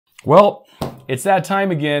Well, it's that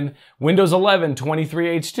time again. Windows 11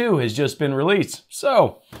 23H2 has just been released,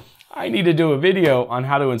 so I need to do a video on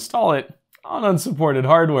how to install it on unsupported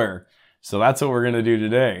hardware. So that's what we're going to do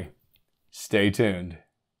today. Stay tuned.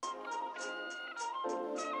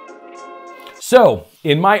 So,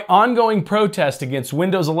 in my ongoing protest against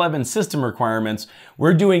Windows 11 system requirements,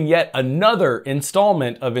 we're doing yet another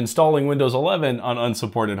installment of installing Windows 11 on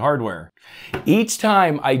unsupported hardware. Each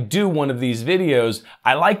time I do one of these videos,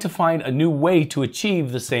 I like to find a new way to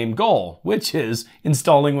achieve the same goal, which is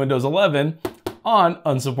installing Windows 11 on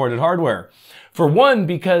unsupported hardware. For one,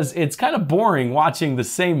 because it's kind of boring watching the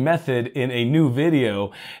same method in a new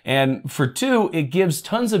video. And for two, it gives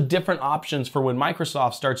tons of different options for when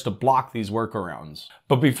Microsoft starts to block these workarounds.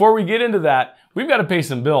 But before we get into that, we've got to pay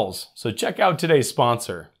some bills. So check out today's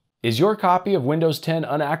sponsor. Is your copy of Windows 10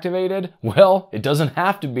 unactivated? Well, it doesn't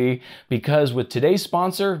have to be, because with today's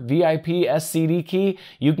sponsor, VIP SCD Key,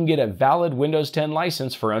 you can get a valid Windows 10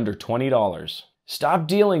 license for under $20. Stop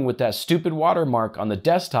dealing with that stupid watermark on the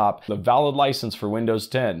desktop, the valid license for Windows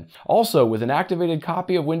 10. Also, with an activated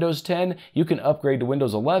copy of Windows 10, you can upgrade to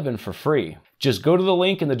Windows 11 for free. Just go to the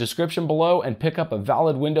link in the description below and pick up a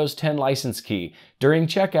valid Windows 10 license key. During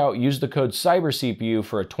checkout, use the code CYBERCPU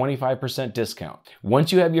for a 25% discount.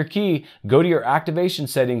 Once you have your key, go to your activation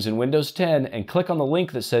settings in Windows 10 and click on the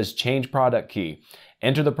link that says Change Product Key.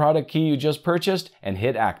 Enter the product key you just purchased and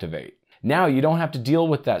hit Activate. Now you don't have to deal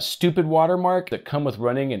with that stupid watermark that come with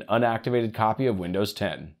running an unactivated copy of Windows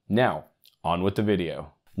 10. Now, on with the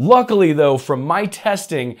video. Luckily though, from my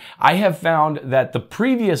testing, I have found that the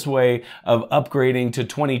previous way of upgrading to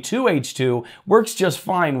 22H2 works just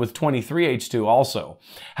fine with 23H2 also.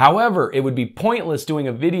 However, it would be pointless doing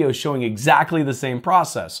a video showing exactly the same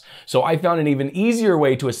process, so I found an even easier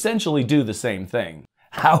way to essentially do the same thing.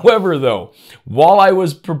 However though, while I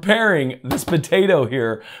was preparing this potato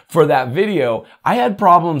here for that video, I had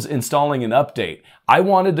problems installing an update. I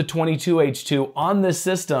wanted the 22H2 on this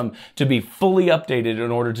system to be fully updated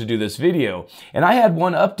in order to do this video, and I had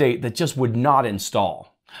one update that just would not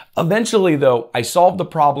install. Eventually though, I solved the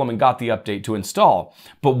problem and got the update to install.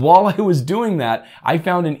 But while I was doing that, I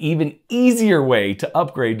found an even easier way to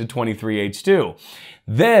upgrade to 23H2.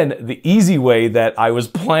 Then the easy way that I was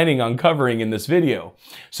planning on covering in this video.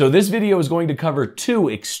 So this video is going to cover two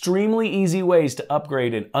extremely easy ways to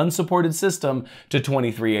upgrade an unsupported system to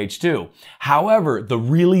 23H2. However, the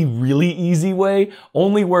really easy way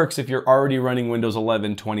only works if you're already running Windows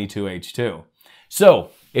 11 22H2. So,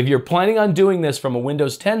 if you're planning on doing this from a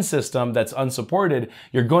Windows 10 system that's unsupported,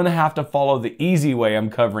 you're going to have to follow the easy way I'm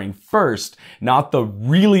covering first, not the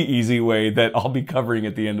really easy way that I'll be covering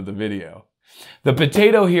at the end of the video. The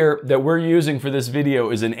potato here that we're using for this video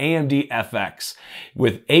is an AMD FX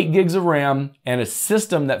with 8 gigs of RAM and a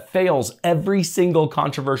system that fails every single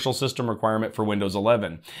controversial system requirement for Windows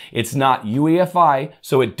 11. It's not UEFI,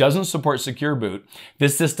 so it doesn't support Secure Boot.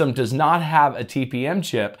 This system does not have a TPM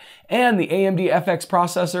chip, and the AMD FX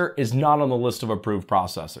processor is not on the list of approved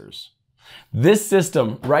processors. This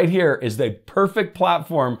system right here is the perfect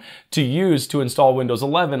platform to use to install Windows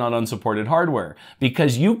 11 on unsupported hardware,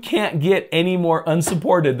 because you can't get any more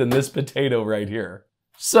unsupported than this potato right here.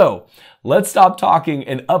 So let's stop talking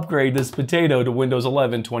and upgrade this potato to Windows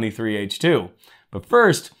 11 23H2. But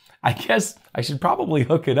first, I guess I should probably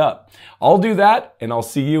hook it up. I'll do that and I'll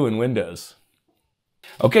see you in Windows.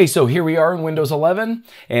 Okay, so here we are in Windows 11,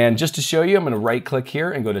 and just to show you, I'm going to right click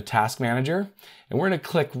here and go to Task Manager, and we're going to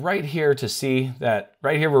click right here to see that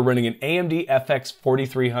right here we're running an AMD FX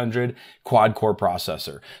 4300 quad-core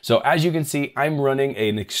processor. So as you can see, I'm running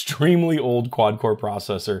an extremely old quad-core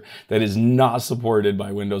processor that is not supported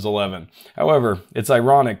by Windows 11. However, it's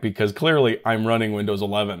ironic because clearly I'm running Windows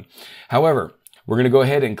 11. However, we're going to go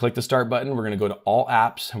ahead and click the Start button. We're going to go to All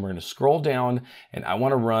Apps, and we're going to scroll down, and I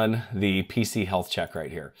want to run the PC health check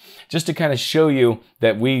right here, just to kind of show you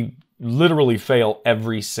that we literally fail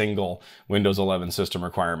every single Windows 11 system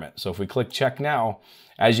requirement. So if we click Check Now,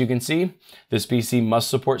 as you can see, this PC must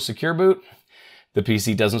support Secure Boot. The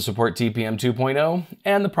PC doesn't support TPM 2.0,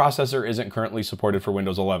 and the processor isn't currently supported for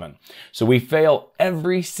Windows 11. So we fail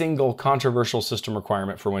every single controversial system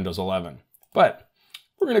requirement for Windows 11. But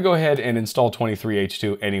we're going to go ahead and install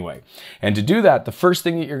 23H2 anyway. And to do that, the first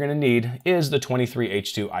thing that you're going to need is the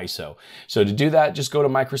 23H2 ISO. So to do that, just go to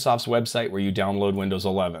Microsoft's website where you download Windows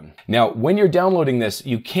 11. Now, when you're downloading this,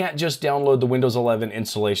 you can't just download the Windows 11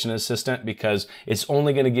 Installation Assistant because it's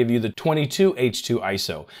only going to give you the 22H2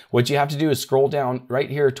 ISO. What you have to do is scroll down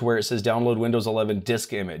right here to where it says Download Windows 11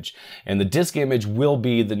 Disk Image. And the disk image will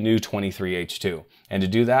be the new 23H2. And to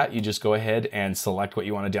do that, you just go ahead and select what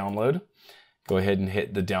you want to download. go ahead and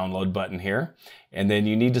hit the download button here. And then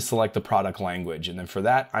you need to select the product language. And then for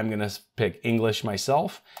that, I'm going to pick English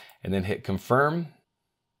myself and then hit confirm.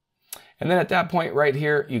 And then at that point right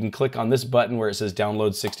here, you can click on this button where it says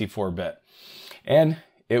download 64-bit. And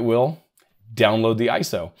it will download the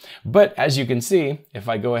ISO. But as you can see, if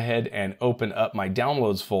I go ahead and open up my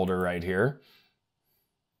downloads folder right here,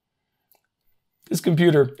 this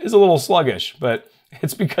computer is a little sluggish, but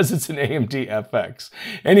it's because it's an AMD FX.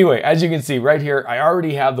 Anyway, as you can see right here, I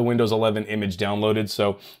already have the Windows 11 image downloaded,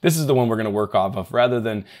 so this is the one we're going to work off of rather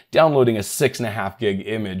than downloading a 6.5 gig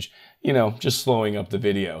image, you know, just slowing up the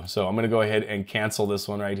video. So I'm going to go ahead and cancel this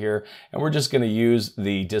one right here, and we're just going to use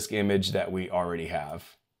the disk image that we already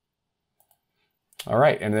have. All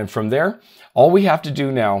right, and then from there, all we have to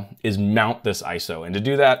do now is mount this ISO. And to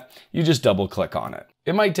do that, you just double click on it.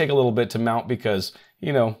 It might take a little bit to mount because,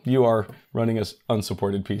 you know, you are running an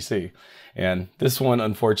unsupported PC. And this one,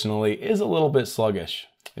 unfortunately, is a little bit sluggish.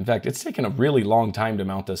 In fact, it's taken a really long time to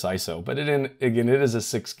mount this ISO, but again, it is a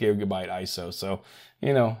 6 gigabyte ISO. So,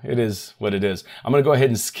 you know, it is what it is. I'm going to go ahead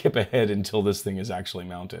and skip ahead until this thing is actually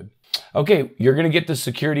mounted. Okay, you're going to get the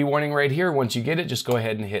security warning right here. Once you get it, just go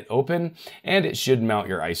ahead and hit open and it should mount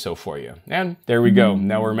your ISO for you. And there we go.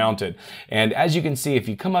 Now we're mounted. And as you can see, if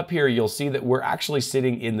you come up here, you'll see that we're actually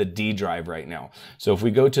sitting in the D drive right now. So if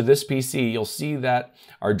we go to this PC, you'll see that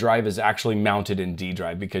our drive is actually mounted in D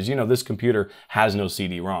drive because, you know, this computer has no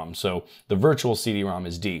CD-ROM. So the virtual CD-ROM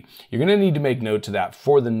is D. You're going to need to make note to that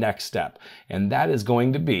for the next step. And that is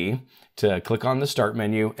going to be to click on the start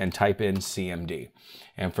menu and type in CMD.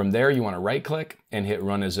 And from there, you want to right click and hit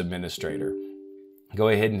run as administrator. Go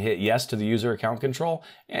ahead and hit yes to the user account control,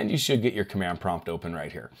 and you should get your command prompt open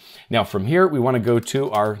right here. Now from here, we want to go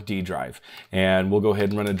to our D drive, and we'll go ahead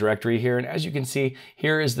and run a directory here. And as you can see,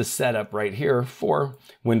 here is the setup right here for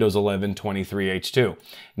Windows 11 23H2.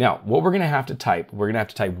 Now, what we're going to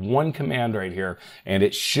type one command right here, and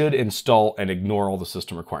it should install and ignore all the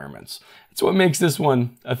system requirements. That's what makes this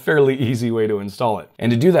one a fairly easy way to install it.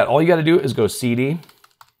 And to do that, all you got to do is go cd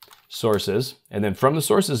sources, and then from the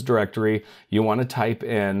sources directory, you want to type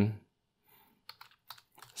in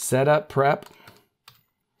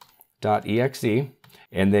setupprep.exe,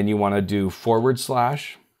 and then you want to do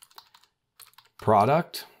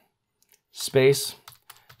 /product space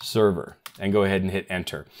server, and go ahead and hit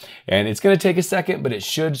enter. And it's going to take a second, but it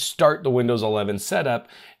should start the Windows 11 setup.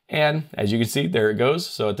 And as you can see, there it goes.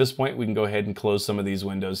 So at this point, we can go ahead and close some of these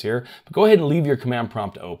windows here, but go ahead and leave your command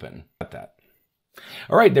prompt open. Got that.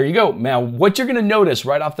 All right, there you go. Now, what you're going to notice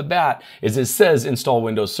right off the bat is it says install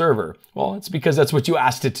Windows Server. Well, it's because that's what you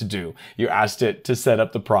asked it to do. You asked it to set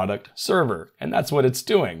up the product server, and that's what it's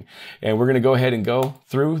doing. And we're going to go ahead and go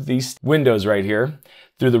through these windows right here.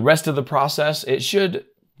 Through the rest of the process, it should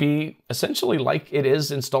be essentially like it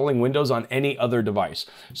is installing Windows on any other device.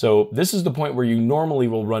 So this is the point where you normally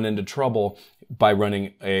will run into trouble by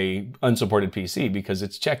running a unsupported PC because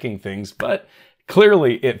it's checking things, but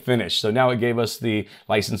clearly it finished. So now it gave us the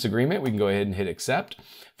license agreement. We can go ahead and hit accept.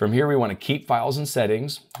 From here, we want to keep files and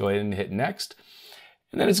settings. Go ahead and hit next.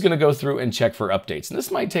 And then it's going to go through and check for updates. And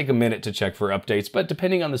this might take a minute to check for updates, but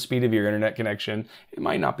depending on the speed of your internet connection, it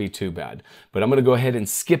might not be too bad. But I'm going to go ahead and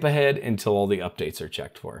skip ahead until all the updates are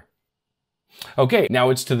checked for. Okay, now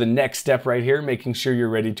it's to the next step right here, making sure you're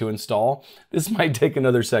ready to install. This might take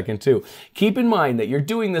another second too. Keep in mind that you're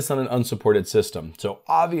doing this on an unsupported system. So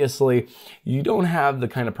obviously you don't have the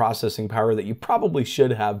kind of processing power that you probably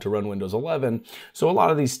should have to run Windows 11. So a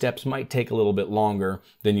lot of these steps might take a little bit longer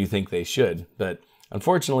than you think they should. But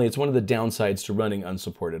unfortunately, it's one of the downsides to running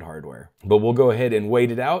unsupported hardware. But we'll go ahead and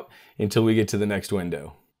wait it out until we get to the next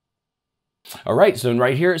window. All right, so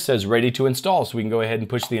right here it says ready to install. So we can go ahead and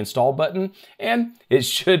push the install button and it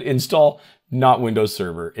should install not Windows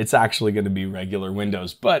Server. It's actually going to be regular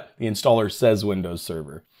Windows, but the installer says Windows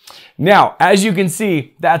Server. Now, as you can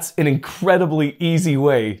see, that's an incredibly easy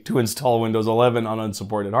way to install Windows 11 on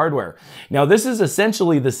unsupported hardware. Now, this is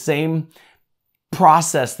essentially the same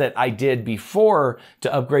process that I did before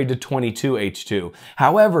to upgrade to 22H2.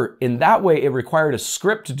 However, in that way, it required a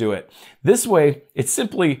script to do it. This way, it's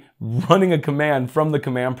simply running a command from the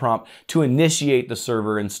command prompt to initiate the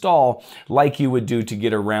server install like you would do to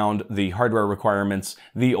get around the hardware requirements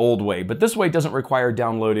the old way. But this way doesn't require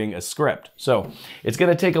downloading a script. So it's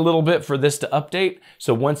going to take a little bit for this to update.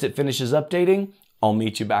 So once it finishes updating, I'll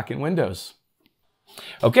meet you back in Windows.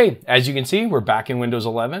 Okay, as you can see, we're back in Windows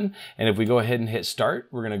 11, and if we go ahead and hit start,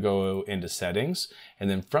 we're going to go into settings, and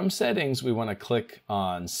then from settings, we want to click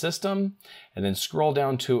on system, and then scroll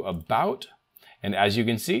down to about, And as you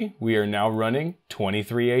can see, we are now running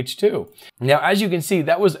 23H2. Now, as you can see,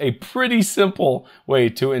 that was a pretty simple way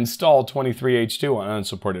to install 23H2 on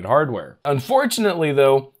unsupported hardware. Unfortunately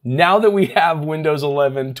though, now that we have Windows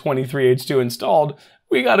 11 23H2 installed,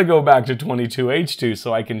 we got to go back to 22H2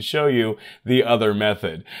 so I can show you the other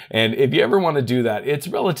method. And if you ever want to do that, it's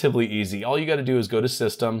relatively easy. All you got to do is go to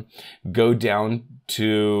System, go down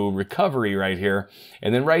to Recovery right here,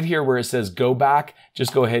 and then right here where it says Go Back,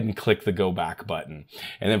 just go ahead and click the Go Back button.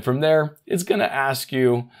 And then from there, it's going to ask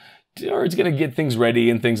you, or it's going to get things ready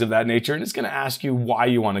and things of that nature, and it's going to ask you why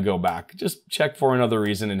you want to go back. Just check for another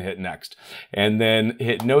reason and hit Next. And then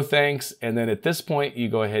hit No Thanks, and then at this point, you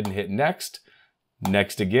go ahead and hit Next.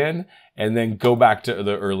 Next again, and then go back to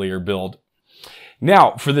the earlier build.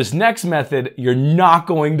 Now, for this next method, you're not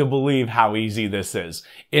going to believe how easy this is.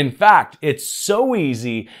 In fact, it's so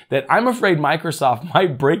easy that I'm afraid Microsoft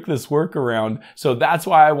might break this workaround, so that's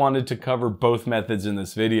why I wanted to cover both methods in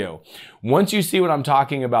this video. Once you see what I'm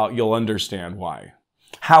talking about, you'll understand why.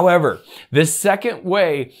 However, this second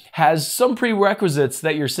way has some prerequisites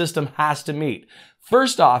that your system has to meet.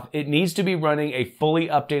 First off, it needs to be running a fully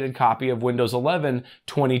updated copy of Windows 11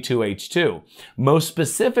 22H2. Most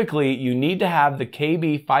specifically, you need to have the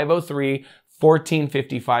KB 503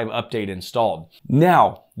 1455 update installed.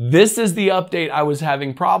 Now, this is the update I was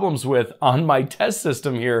having problems with on my test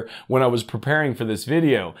system here when I was preparing for this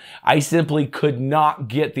video. I simply could not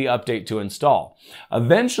get the update to install.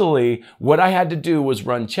 Eventually, what I had to do was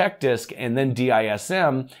run checkdisk and then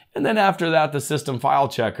DISM, and then after that, the system file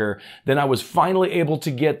checker. Then I was finally able to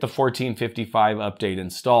get the 1455 update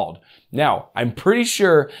installed. Now, I'm pretty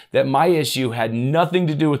sure that my issue had nothing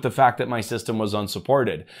to do with the fact that my system was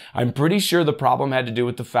unsupported. I'm pretty sure the problem had to do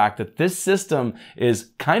with the fact that this system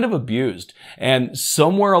is kind of abused, and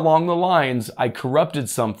somewhere along the lines, I corrupted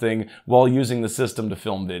something while using the system to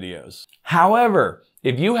film videos. However,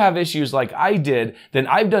 if you have issues like I did, then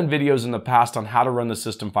I've done videos in the past on how to run the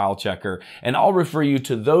system file checker, and I'll refer you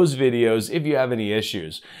to those videos if you have any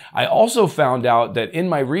issues. I also found out that in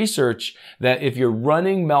my research that if you're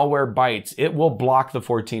running malware bytes, it will block the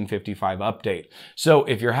 1455 update. So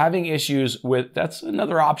if you're having issues with, that's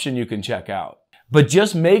another option you can check out. But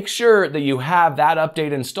just make sure that you have that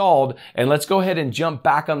update installed, and let's go ahead and jump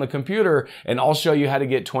back on the computer and I'll show you how to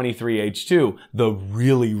get 23H2 the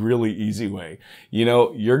really, really easy way. You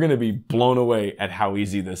know, you're going to be blown away at how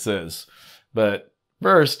easy this is. But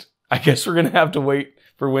first, I guess we're going to have to wait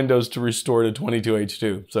for Windows to restore to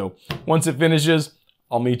 22H2. So once it finishes,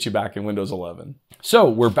 I'll meet you back in Windows 11. So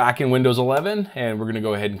we're back in Windows 11 and we're going to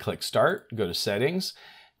go ahead and click Start, go to Settings,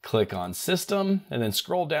 click on System, and then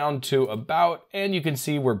scroll down to About, and you can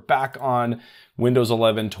see we're back on Windows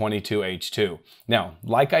 11 22H2. Now,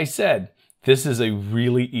 like I said, this is a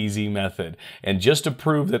really easy method. And just to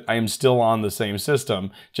prove that I am still on the same system,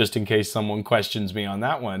 just in case someone questions me on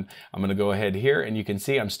that one, I'm gonna go ahead here and you can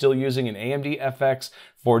see I'm still using an AMD FX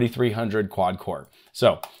 4300 quad core.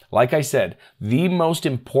 So, like I said, the most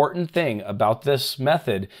important thing about this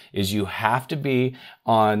method is you have to be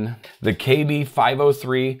on the KB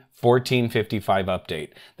 503 1455 update.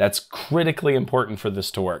 That's critically important for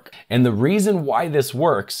this to work. And the reason why this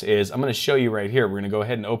works is, I'm gonna show you right here. We're gonna go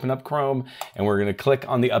ahead and open up Chrome and we're gonna click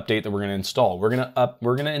on the update that we're gonna install. We're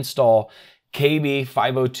gonna install KB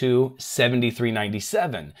 502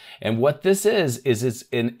 7397. And what this is it's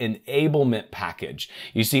an enablement package.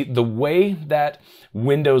 You see, the way that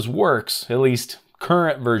Windows works, at least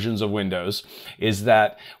current versions of Windows, is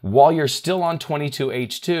that while you're still on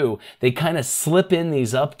 22H2, they kind of slip in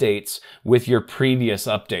these updates with your previous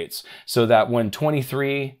updates so that when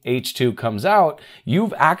 23H2 comes out,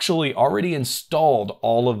 you've actually already installed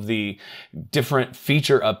all of the different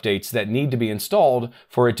feature updates that need to be installed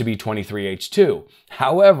for it to be 23H2.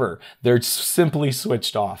 However, they're simply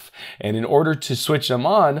switched off. And in order to switch them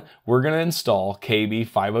on, we're going to install KB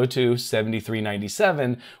 502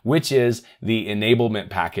 7397, which is the enablement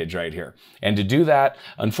package right here. And to do that,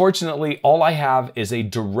 unfortunately, all I have is a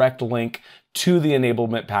direct link to the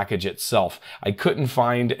enablement package itself. I couldn't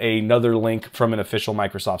find another link from an official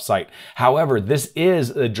Microsoft site. However, this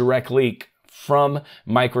is a direct link from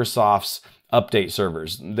Microsoft's update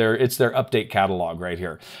servers. It's their update catalog right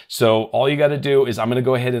here. So all you got to do is I'm going to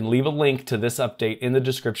go ahead and leave a link to this update in the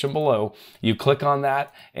description below. You click on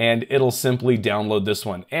that and it'll simply download this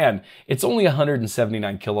one. And it's only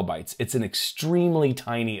 179 kilobytes. It's an extremely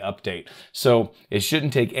tiny update. So it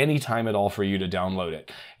shouldn't take any time at all for you to download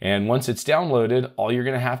it. And once it's downloaded, all you're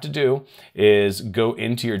going to have to do is go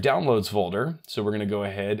into your downloads folder. So we're going to go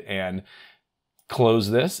ahead and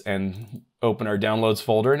close this and open our downloads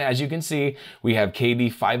folder. And as you can see, we have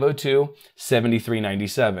KB 502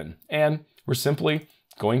 7397. And we're simply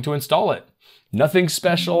going to install it. Nothing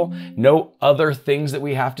special, no other things that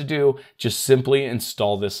we have to do, just simply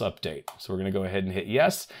install this update. So we're gonna go ahead and hit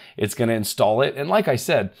yes. It's gonna install it. And like I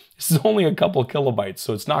said, this is only a couple kilobytes,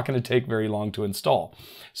 so it's not gonna take very long to install.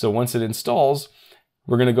 So once it installs,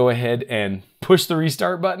 we're gonna go ahead and push the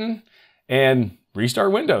restart button and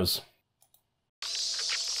restart Windows.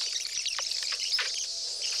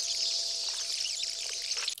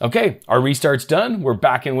 Okay, our restart's done. We're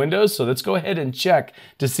back in Windows, so let's go ahead and check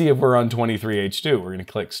to see if we're on 23H2. We're gonna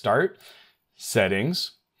click Start,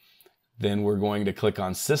 Settings, then we're going to click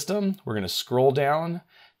on System. We're gonna scroll down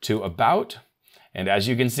to About, and as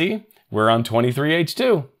you can see, we're on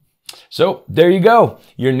 23H2. So there you go.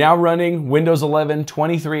 You're now running Windows 11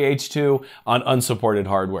 23H2 on unsupported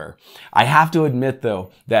hardware. I have to admit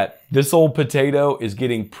though that this old potato is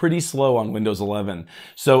getting pretty slow on Windows 11.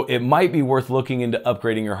 So it might be worth looking into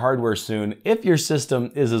upgrading your hardware soon if your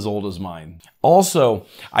system is as old as mine. Also,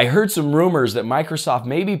 I heard some rumors that Microsoft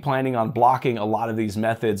may be planning on blocking a lot of these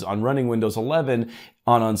methods on running Windows 11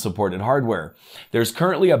 on unsupported hardware. There's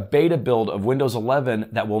currently a beta build of Windows 11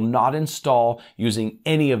 that will not install using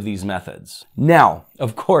any of these methods. Now,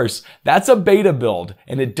 of course, that's a beta build,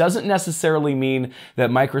 and it doesn't necessarily mean that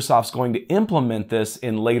Microsoft's going to implement this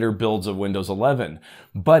in later builds of Windows 11,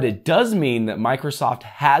 but it does mean that Microsoft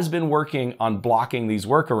has been working on blocking these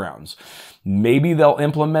workarounds. Maybe they'll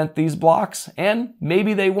implement these blocks and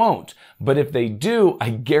maybe they won't. But if they do, I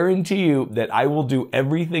guarantee you that I will do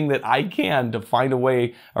everything that I can to find a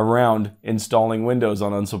way around installing Windows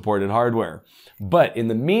on unsupported hardware. But in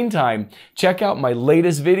the meantime, check out my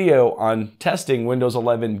latest video on testing Windows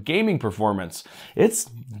 11 gaming performance. It's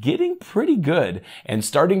getting pretty good and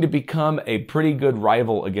starting to become a pretty good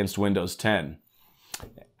rival against Windows 10.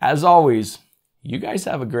 As always, you guys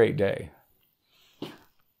have a great day.